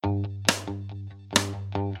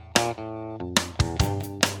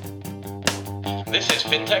This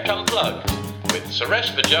is FinTech Unplugged with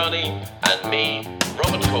Suresh Vajani and me,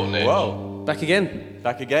 Robert Courtney. Whoa. Back again.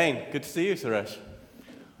 Back again. Good to see you, Suresh.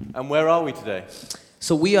 And where are we today?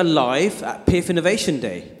 So we are live at PIF Innovation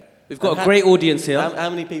Day. We've got a great audience here.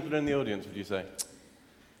 How many people are in the audience, would you say?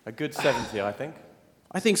 A good 70, I think.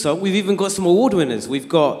 I think so. We've even got some award winners. We've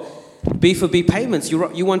got B4B Payments.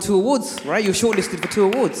 You won 2 awards, right? You're shortlisted for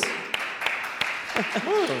 2 awards.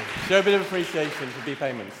 Show a bit of appreciation for B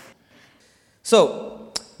Payments.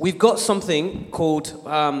 So we've got something called,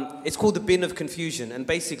 it's called the Bin of Confusion. And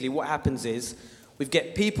basically what happens is we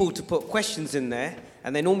get people to put questions in there,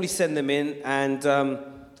 and they normally send them in, and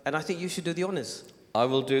I think you should do the honours. I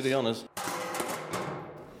will do the honours.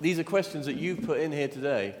 These are questions that you've put in here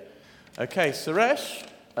today. Okay, Suresh,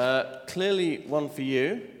 clearly one for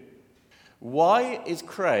you. Why is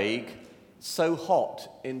Craig so hot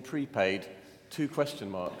in prepaid? 2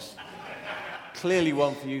 question marks. Clearly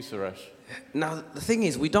one for you, Suresh. Now, the thing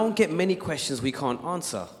is, we don't get many questions we can't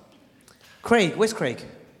answer. Craig, where's Craig?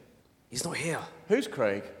 He's not here. Who's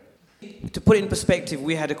Craig? To put it in perspective,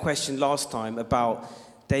 we had a question last time about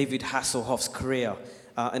David Hasselhoff's career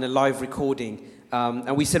in a live recording.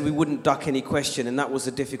 And we said we wouldn't duck any question, and that was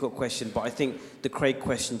a difficult question, but I think the Craig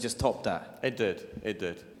question just topped that. It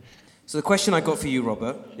did. So the question I got for you,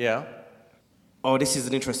 Robert. Yeah? Oh, this is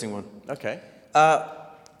an interesting one. Okay.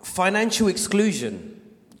 Financial exclusion.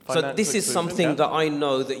 So this is something that I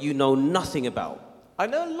know that you know nothing about. I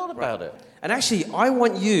know a lot about it. And actually, I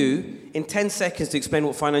want you, in 10 seconds, to explain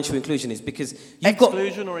what financial inclusion is, because you've got...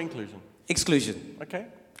 Exclusion or inclusion? Exclusion. Okay.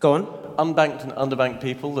 Go on. Unbanked and underbanked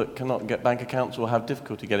people that cannot get bank accounts or have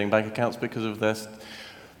difficulty getting bank accounts because of their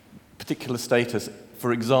particular status.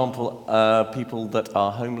 For example, people that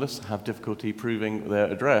are homeless have difficulty proving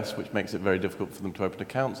their address, which makes it very difficult for them to open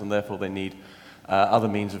accounts, and therefore they need other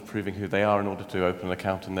means of proving who they are in order to open an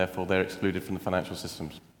account, and therefore they're excluded from the financial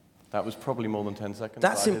systems. That was probably more than 10 seconds.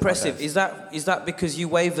 That's impressive. Is that because you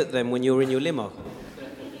wave at them when you're in your limo?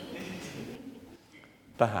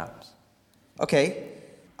 Perhaps. Okay.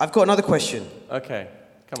 I've got another question. Okay.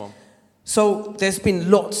 Come on. So there's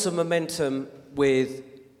been lots of momentum with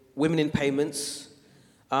women in payments.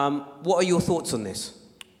 What are your thoughts on this?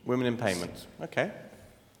 Women in payments. Okay.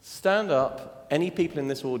 Stand up, any people in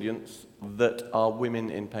this audience that are women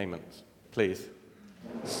in payments, please.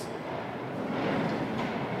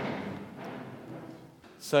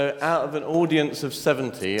 So out of an audience of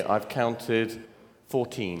 70, I've counted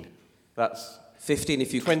 14. That's 15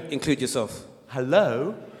 if you include yourself.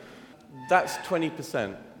 Hello? That's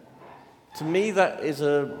 20%. To me, that is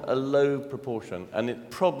a low proportion, and it's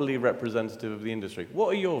probably representative of the industry. What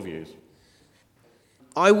are your views?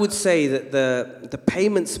 I would say that the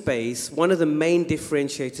payment space, one of the main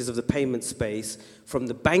differentiators of the payment space from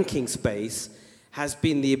the banking space has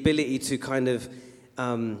been the ability to kind of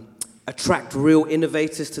attract real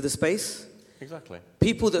innovators to the space. Exactly.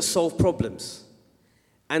 People that solve problems.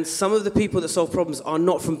 And some of the people that solve problems are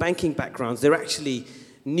not from banking backgrounds. They're actually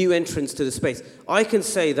new entrants to the space. I can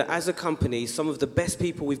say that as a company, some of the best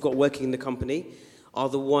people we've got working in the company are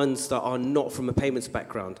the ones that are not from a payments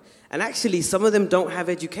background. And actually, some of them don't have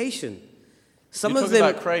education. You're talking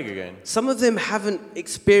about Craig again. Some of them haven't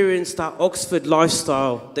experienced that Oxford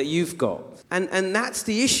lifestyle that you've got. And that's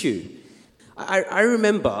the issue. I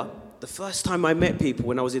remember the first time I met people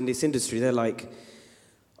when I was in this industry, they're like,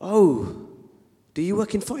 oh, do you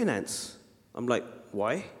work in finance? I'm like,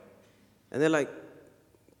 why? And they're like,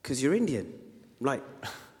 because you're Indian. I'm like,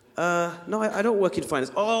 no, I don't work in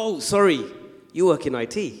finance. Oh, sorry, you work in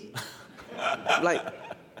IT. I'm like,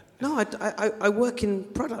 no, I work in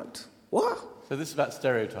product. What? So this is about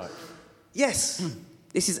stereotypes. Yes,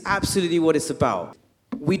 this is absolutely what it's about.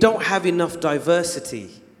 We don't have enough diversity.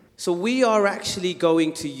 So we are actually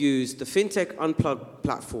going to use the FinTech Unplugged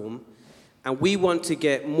platform, and we want to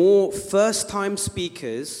get more first-time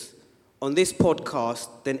speakers on this podcast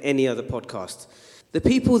than any other podcast. The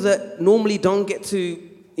people that normally don't get to,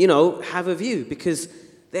 have a view because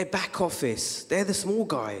they're back office, they're the small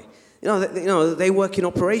guy, they work in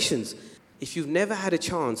operations. If you've never had a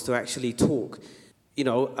chance to actually talk,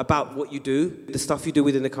 about what you do, the stuff you do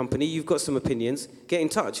within the company, you've got some opinions, get in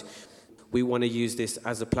touch. We want to use this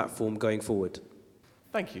as a platform going forward.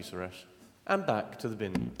 Thank you, Suresh. And back to the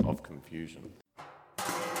bin of confusion.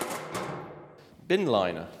 Bin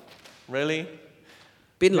liner. Really?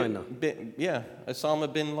 Bin liner? Yeah,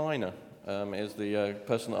 Osama bin Laden is the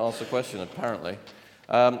person that asked the question, apparently.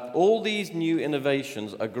 All these new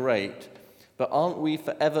innovations are great, but aren't we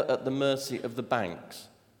forever at the mercy of the banks?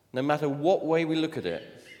 No matter what way we look at it,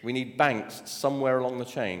 we need banks somewhere along the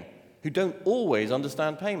chain who don't always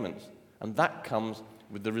understand payments. And that comes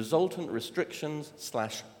with the resultant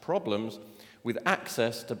restrictions/problems with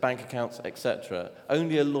access to bank accounts, etc.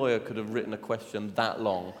 Only a lawyer could have written a question that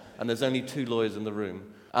long, and there's only 2 lawyers in the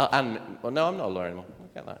room. No, I'm not a lawyer anymore. I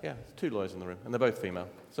get that. Yeah, 2 lawyers in the room, and they're both female.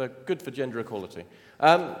 So good for gender equality.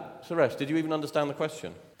 Suresh, did you even understand the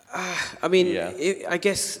question? I mean, I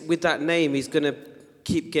guess with that name, he's going to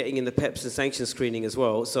keep getting in the PEPs and sanctions screening as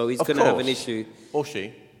well, so he's going to have an issue. Or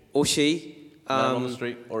she. Or she. Man on the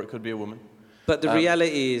street, or it could be a woman. But the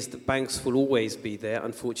reality is that banks will always be there,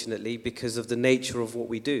 unfortunately, because of the nature of what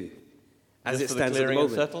we do, as it stands at the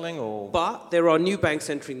moment. And settling, or? But there are new banks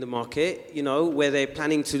entering the market, you know, where they're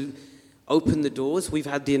planning to open the doors. We've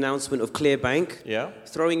had the announcement of Clearbank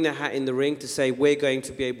throwing their hat in the ring to say we're going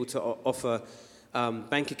to be able to offer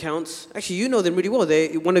bank accounts. Actually, you know them really well.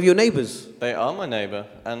 They're one of your neighbours. They are my neighbour,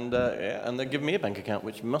 and they're giving me a bank account,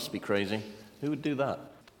 which must be crazy. Who would do that?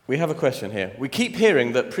 We have a question here. We keep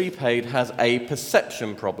hearing that prepaid has a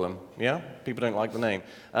perception problem, yeah? People don't like the name.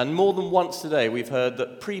 And more than once today, we've heard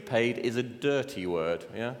that prepaid is a dirty word,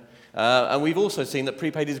 yeah? And we've also seen that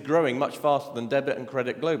prepaid is growing much faster than debit and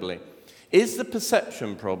credit globally. Is the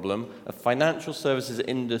perception problem a financial services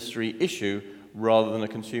industry issue rather than a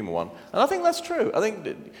consumer one? And I think that's true. I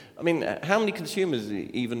mean, how many consumers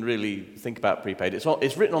even really think about prepaid?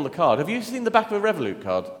 It's written on the card. Have you seen the back of a Revolut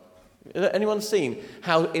card? Has anyone seen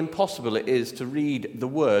how impossible it is to read the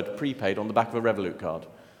word prepaid on the back of a Revolut card?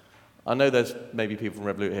 I know there's maybe people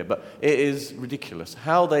from Revolut here, but it is ridiculous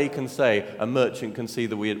how they can say a merchant can see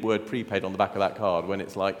the word prepaid on the back of that card when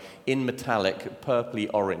it's like in metallic, purpley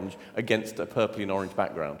orange against a purpley and orange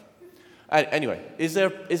background. Anyway, is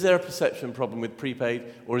there a perception problem with prepaid,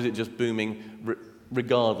 or is it just booming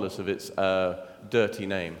regardless of its dirty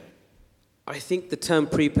name? I think the term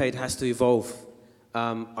prepaid has to evolve.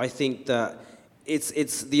 I think that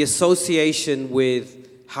it's the association with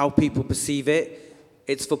how people perceive it.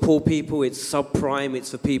 It's for poor people, it's subprime, it's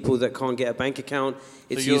for people that can't get a bank account,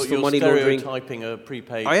 it's used for money laundering. So you're stereotyping a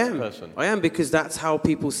prepaid person? I am, because that's how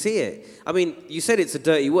people see it. I mean, you said it's a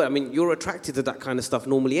dirty word. I mean, you're attracted to that kind of stuff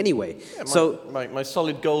normally anyway. Yeah, my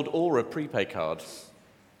Solid Gold Aura prepaid card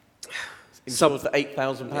insures for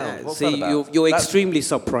 £8,000. Yeah, what's that about? You're extremely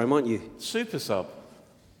subprime, aren't you? Super sub.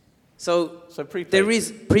 So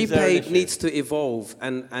prepaid. Prepaid needs to evolve,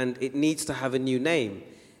 and it needs to have a new name.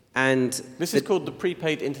 And this is called the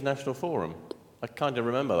Prepaid International Forum. I kind of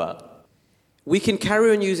remember that. We can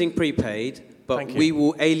carry on using prepaid, but we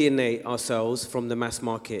will alienate ourselves from the mass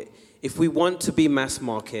market. If we want to be mass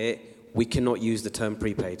market, we cannot use the term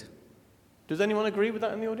prepaid. Does anyone agree with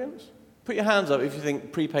that in the audience? Put your hands up if you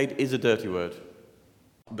think prepaid is a dirty word.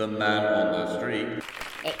 The man on the street.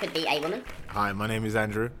 It could be a woman. Hi, my name is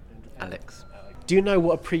Andrew. Alex. Do you know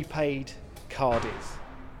what a prepaid card is?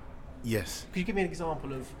 Yes. Could you give me an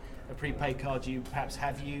example of a prepaid card you perhaps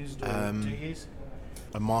have used or do use?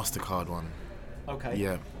 A MasterCard one. Okay.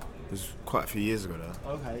 Yeah. It was quite a few years ago though.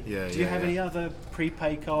 Okay. Yeah. Do you have any other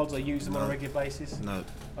prepaid cards or use them on a regular basis? No.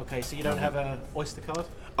 Okay, so you don't have an Oyster card?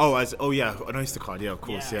 Oh yeah, an Oyster card, yeah, of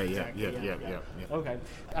course. Yeah, exactly, yeah. Okay.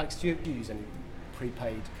 Alex, do you use any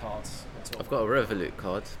prepaid cards at all? I've got a Revolut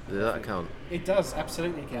card. Does that count? It does,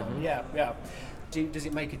 absolutely count. Mm-hmm. Yeah. Does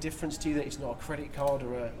it make a difference to you that it's not a credit card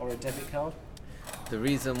or a debit card? The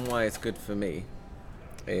reason why it's good for me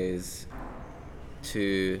is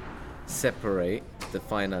to separate the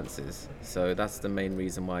finances. So that's the main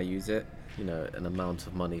reason why I use it. You know, an amount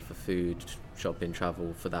of money for food, shopping,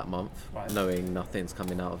 travel for that month, knowing nothing's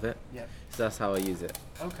coming out of it. Yeah. So that's how I use it.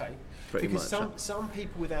 Okay. Pretty because much. Some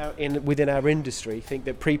people within our industry think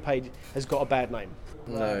that prepaid has got a bad name.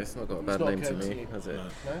 No, it's not got a bad name to me, has it?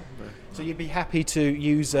 No? So you'd be happy to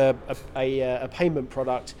use a payment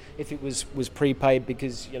product if it was prepaid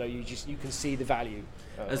because you can see the value.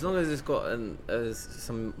 As long as it's got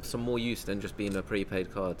some more use than just being a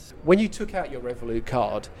prepaid card. When you took out your Revolut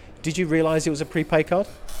card, did you realise it was a prepaid card?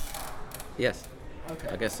 Yes. Okay.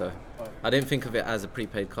 I guess so. Right. I didn't think of it as a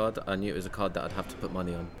prepaid card. I knew it was a card that I'd have to put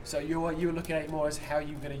money on. So you were looking at it more as how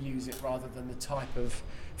you're going to use it rather than the type of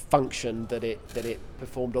function that it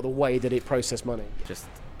performed or the way that it processed money.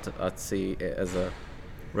 I'd see it as a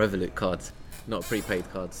Revolut card, not a prepaid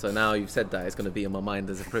card. So now you've said that, it's going to be in my mind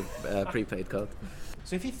as a prepaid card.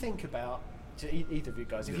 So if you think about, either of you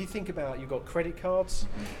guys, if you think about you've got credit cards,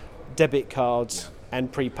 debit cards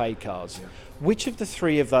and prepaid cards, which of the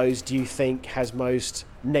three of those do you think has most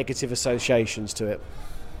negative associations to it?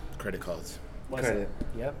 Credit cards. Why Credit.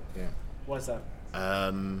 Yeah? Yeah. Why is that?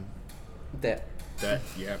 Debt,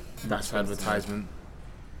 yeah. That's advertisement.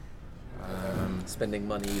 Spending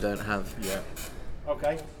money you don't have. Yeah.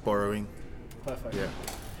 Okay. Borrowing. Perfect. Yeah.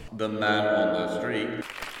 The man on the street.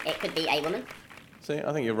 It could be a woman. See,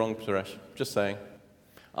 I think you're wrong, Suresh. Just saying.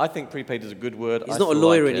 I think prepaid is a good word. He's I not a still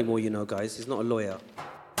lawyer like it. anymore, you know, guys. He's not a lawyer.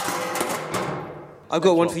 I've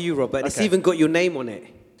got one for you, Robert. It's Okay. even got your name on it.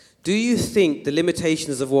 Do you think the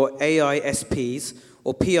limitations of what AISPs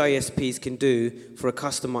or PISPs can do for a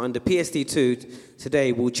customer under PSD2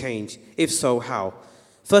 today will change? If so, how?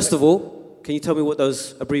 First of all, can you tell me what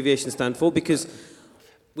those abbreviations stand for? Because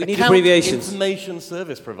we need Account abbreviations. Information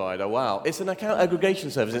service provider. Wow. It's an account aggregation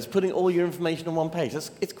service. It's putting all your information on one page.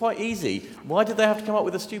 It's quite easy. Why did they have to come up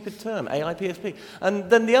with a stupid term, AIPSP? And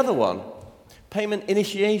then the other one, payment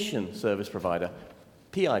initiation service provider,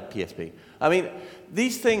 PIPSP. I mean,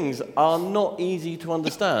 these things are not easy to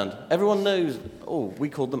understand. Everyone knows, we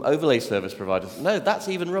called them overlay service providers. No, that's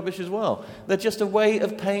even rubbish as well. They're just a way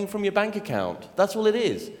of paying from your bank account. That's all it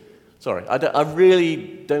is. Sorry, I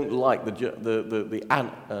really don't like what do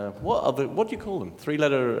you call them?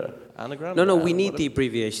 Three-letter anagram? No, we need the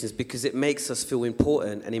abbreviations because it makes us feel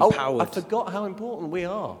important and empowered. I forgot how important we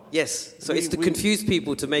are. Yes, so it's to confuse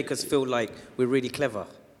people to make us feel like we're really clever.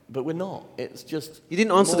 But we're not. It's just... You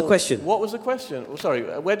didn't answer the question. What was the question? Well, sorry,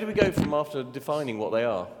 where did we go from after defining what they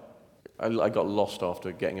are? I got lost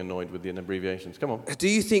after getting annoyed with the abbreviations. Come on. Do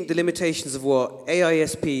you think the limitations of what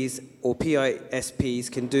AISPs or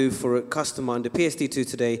PISPs can do for a customer under PSD2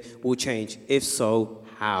 today will change? If so,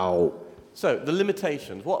 how? So, the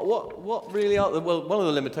limitations. What really are... Well, one of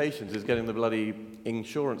the limitations is getting the bloody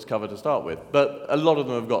insurance cover to start with. But a lot of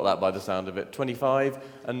them have got that by the sound of it. 25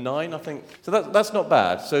 and 9, I think. So that's not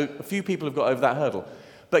bad. So a few people have got over that hurdle.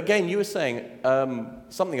 But again, you were saying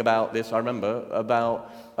something about this, I remember,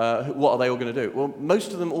 about what are they all going to do? Well,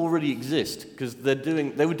 most of them already exist because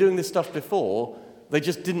they were doing this stuff before. They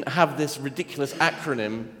just didn't have this ridiculous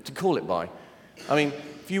acronym to call it by. I mean,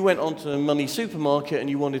 if you went onto Money Supermarket and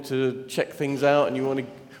you wanted to check things out and you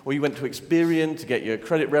went to Experian to get your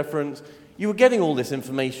credit reference, you were getting all this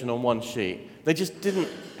information on one sheet. They just didn't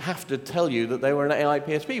have to tell you that they were an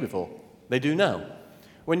AIPSP before. They do now.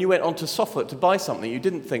 When you went onto Softfoot to buy something, you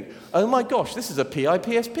didn't think, oh my gosh, this is a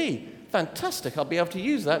PIPSP. Fantastic, I'll be able to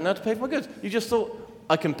use that now to pay for my goods. You just thought,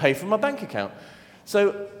 I can pay from my bank account.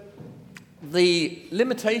 So the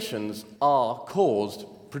limitations are caused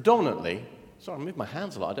predominantly... Sorry, I move my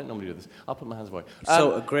hands a lot. I don't normally do this. I'll put my hands away.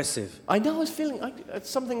 So aggressive. I know, I was feeling...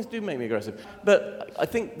 some things do make me aggressive. But I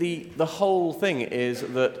think the whole thing is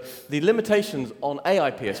that the limitations on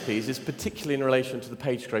AIPSPs is particularly in relation to the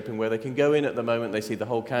page scraping, where they can go in at the moment, they see the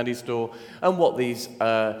whole candy store, and what these...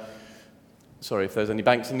 sorry if there's any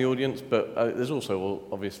banks in the audience, but there's also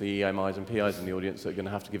obviously EMIs and PIs in the audience that are going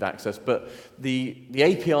to have to give access. But the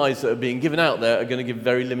APIs that are being given out there are going to give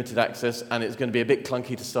very limited access, and it's going to be a bit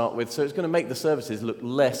clunky to start with. So it's going to make the services look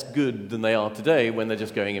less good than they are today when they're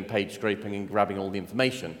just going in page scraping and grabbing all the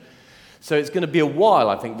information. So it's going to be a while,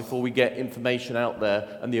 I think, before we get information out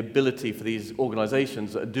there and the ability for these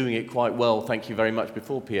organisations that are doing it quite well, thank you very much,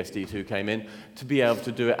 before PSD2 came in, to be able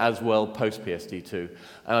to do it as well post-PSD2.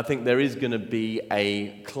 And I think there is going to be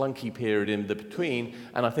a clunky period in the between,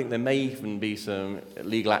 and I think there may even be some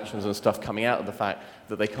legal actions and stuff coming out of the fact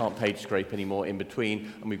that they can't page scrape anymore in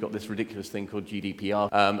between, and we've got this ridiculous thing called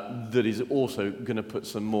GDPR that is also going to put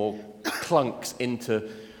some more clunks into...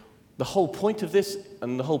 The whole point of this,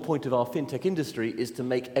 and the whole point of our fintech industry, is to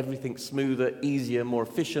make everything smoother, easier, more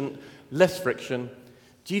efficient, less friction.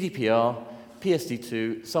 GDPR,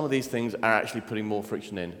 PSD2, some of these things are actually putting more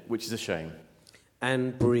friction in, which is a shame.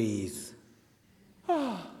 And breathe.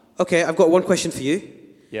 Okay, I've got one question for you.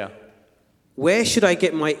 Yeah. Where should I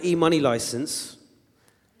get my e-money license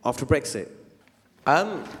after Brexit?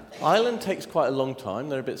 Ireland takes quite a long time.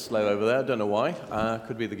 They're a bit slow over there. I don't know why.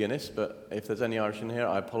 Could be the Guinness, but if there's any Irish in here,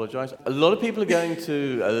 I apologise. A lot of people are going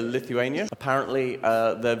to Lithuania. Apparently,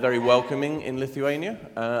 they're very welcoming in Lithuania,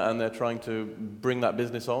 and they're trying to bring that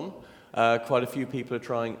business on. Quite a few people are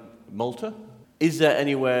trying Malta. Is there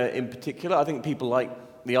anywhere in particular? I think people like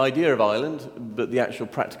the idea of Ireland, but the actual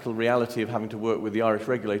practical reality of having to work with the Irish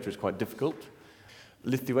regulator is quite difficult.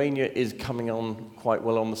 Lithuania is coming on quite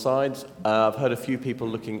well on the sides. I've heard a few people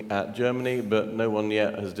looking at Germany, but no one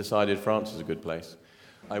yet has decided France is a good place.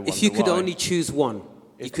 If you could only choose one,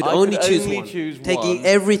 taking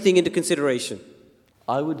everything into consideration.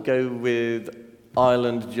 I would go with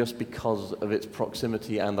Ireland just because of its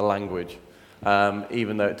proximity and the language.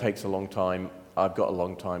 Even though it takes a long time, I've got a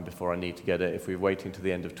long time before I need to get it. If we're waiting to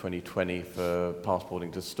the end of 2020 for passporting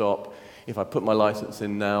to stop, if I put my license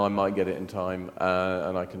in now, I might get it in time,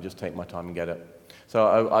 and I can just take my time and get it.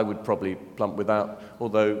 So I would probably plump with that,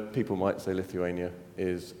 although people might say Lithuania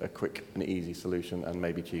is a quick and easy solution and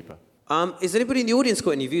maybe cheaper. Is anybody in the audience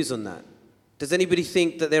got any views on that? Does anybody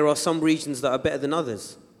think that there are some regions that are better than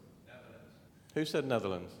others? Who said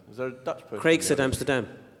Netherlands? Is there a Dutch person? Craig in said the Amsterdam.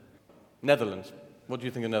 audience? Netherlands. What do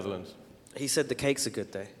you think of Netherlands? He said the cakes are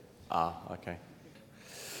good there. Ah, okay.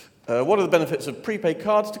 What are the benefits of prepaid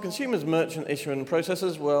cards to consumers, merchant, issuer and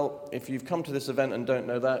processors? Well, if you've come to this event and don't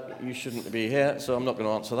know that, you shouldn't be here, so I'm not going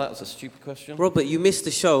to answer that. It's a stupid question. Robert, you missed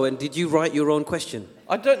the show, and did you write your own question?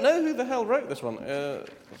 I don't know who the hell wrote this one.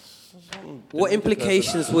 What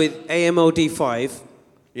implications would AMLD5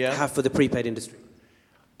 Yeah. have for the prepaid industry?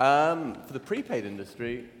 For the prepaid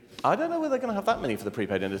industry, I don't know whether they're going to have that many for the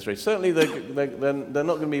prepaid industry. Certainly, they're not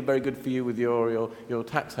going to be very good for you with your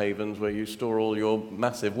tax havens where you store all your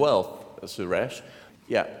massive wealth, Suresh.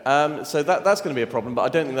 Yeah, so that's going to be a problem, but I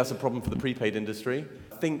don't think that's a problem for the prepaid industry.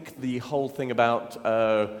 I think the whole thing about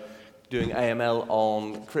doing AML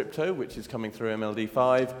on crypto, which is coming through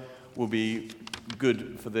MLD5, will be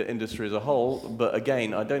good for the industry as a whole, but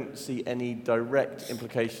again, I don't see any direct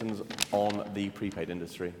implications on the prepaid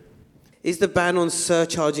industry. Is the ban on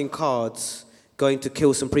surcharging cards going to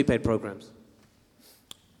kill some prepaid programs?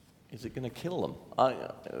 Is it going to kill them?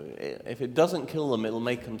 If it doesn't kill them, it'll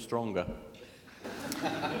make them stronger.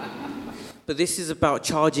 But this is about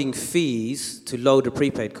charging fees to load a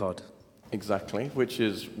prepaid card. Exactly, which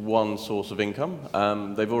is one source of income.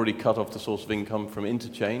 They've already cut off the source of income from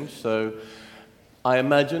interchange, so I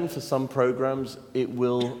imagine for some programs it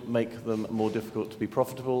will make them more difficult to be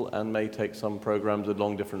profitable and may take some programs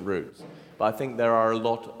along different routes. But I think there are a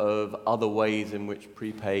lot of other ways in which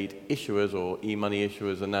prepaid issuers or e-money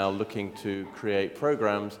issuers are now looking to create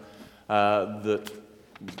programs that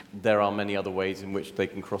there are many other ways in which they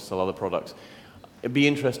can cross-sell other products. It'd be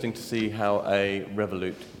interesting to see how a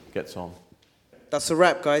Revolut gets on. That's a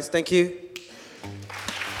wrap, guys. Thank you.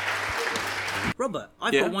 Robert,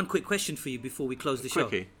 I've got one quick question for you before we close the show.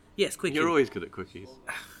 Quickie? Yes, quickie. You're always good at quickies.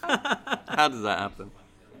 How does that happen?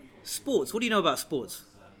 Sports. What do you know about sports?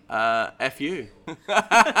 F you. Okay,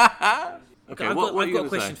 Okay, I've what are you got gonna a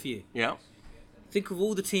question say? for you. Yeah. Think of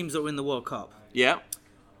all the teams that were in the World Cup. Yeah.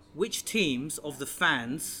 Which teams of the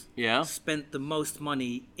fans Yeah. spent the most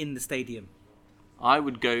money in the stadium? I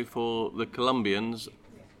would go for the Colombians.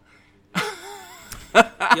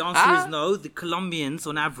 The answer is no. The Colombians,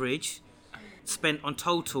 on average, spent on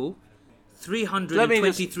total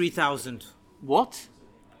 $323,000. What?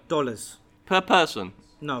 Per person?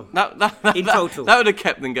 No. In total. That would have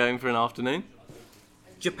kept them going for an afternoon.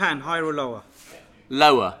 Japan, higher or lower?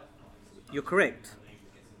 Lower. You're correct.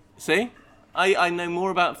 See? I know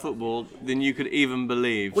more about football than you could even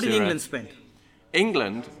believe. What did Suresh. England spend?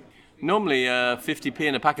 England? Normally 50p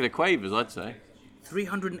and a packet of quavers, I'd say.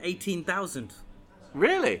 318,000.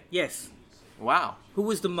 Really? Yes. Wow. Who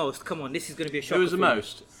was the most? Come on, this is going to be a shocker. Who was the for you.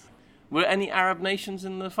 most? Were any Arab nations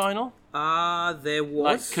in the final? There Like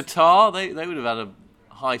was. Qatar, they would have had a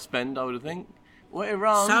high spend, I would think. What,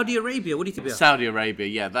 Iran? Saudi Arabia, what do you think about? Saudi Arabia,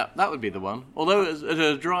 yeah, that would be the one. Although at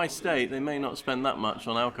a dry state, they may not spend that much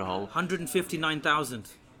on alcohol. 159,000.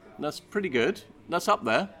 That's pretty good. That's up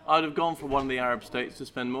there. I'd have gone for one of the Arab states to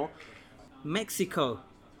spend more. Mexico,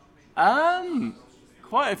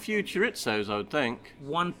 Quite a few chorizos, I would think.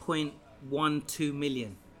 1.12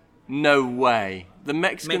 million. No way. The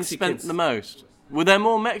Mexicans spent Mexicans. the most. Were there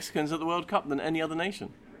more Mexicans at the World Cup than any other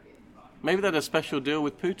nation? Maybe they had a special deal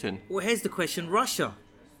with Putin. Well, here's the question. Russia.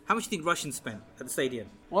 How much do you think Russians spent at the stadium?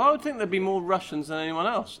 Well, I would think there'd be more Russians than anyone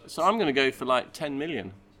else. So I'm going to go for like 10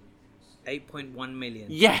 million. 8.1 million.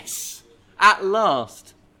 Yes! At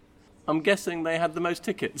last! I'm guessing they had the most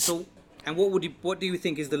tickets. So, and what do you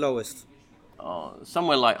think is the lowest?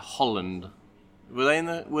 Somewhere like Holland. Were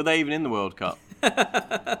they even in the World Cup?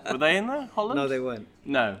 Were they in there? Holland? No, they weren't.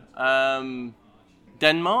 No.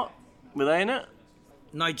 Denmark? Were they in it?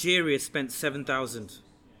 Nigeria spent 7,000.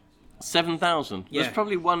 7,000? Yeah. There's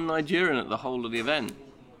probably one Nigerian at the whole of the event.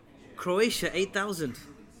 Croatia, 8,000.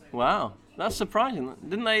 Wow. That's surprising.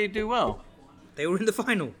 Didn't they do well? They were in the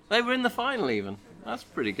final. They were in the final even. That's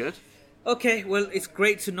pretty good. Okay, well, it's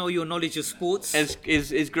great to know your knowledge of sports.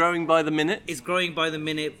 Is growing by the minute. It's growing by the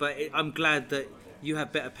minute, but I'm glad that you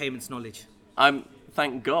have better payments knowledge.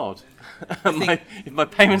 Thank God. If my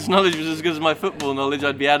payments knowledge was as good as my football knowledge,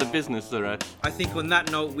 I'd be out of business, the rest. I think on that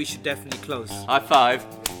note, we should definitely close. High five.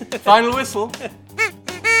 Final whistle.